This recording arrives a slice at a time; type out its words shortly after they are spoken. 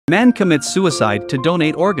Man commits suicide to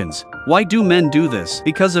donate organs. Why do men do this?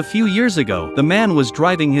 Because a few years ago, the man was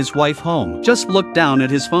driving his wife home. Just looked down at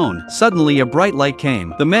his phone. Suddenly a bright light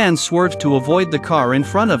came. The man swerved to avoid the car in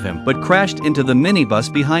front of him, but crashed into the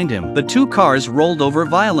minibus behind him. The two cars rolled over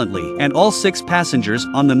violently, and all 6 passengers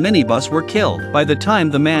on the minibus were killed. By the time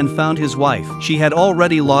the man found his wife, she had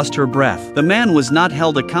already lost her breath. The man was not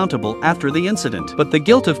held accountable after the incident, but the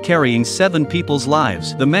guilt of carrying 7 people's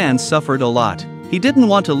lives. The man suffered a lot. He didn't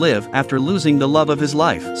want to live after losing the love of his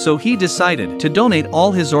life, so he decided to donate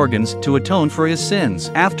all his organs to atone for his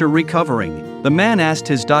sins. After recovering, the man asked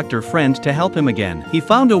his doctor friend to help him again. He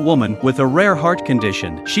found a woman with a rare heart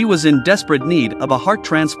condition. She was in desperate need of a heart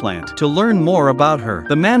transplant. To learn more about her,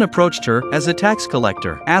 the man approached her as a tax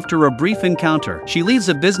collector. After a brief encounter, she leaves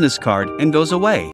a business card and goes away.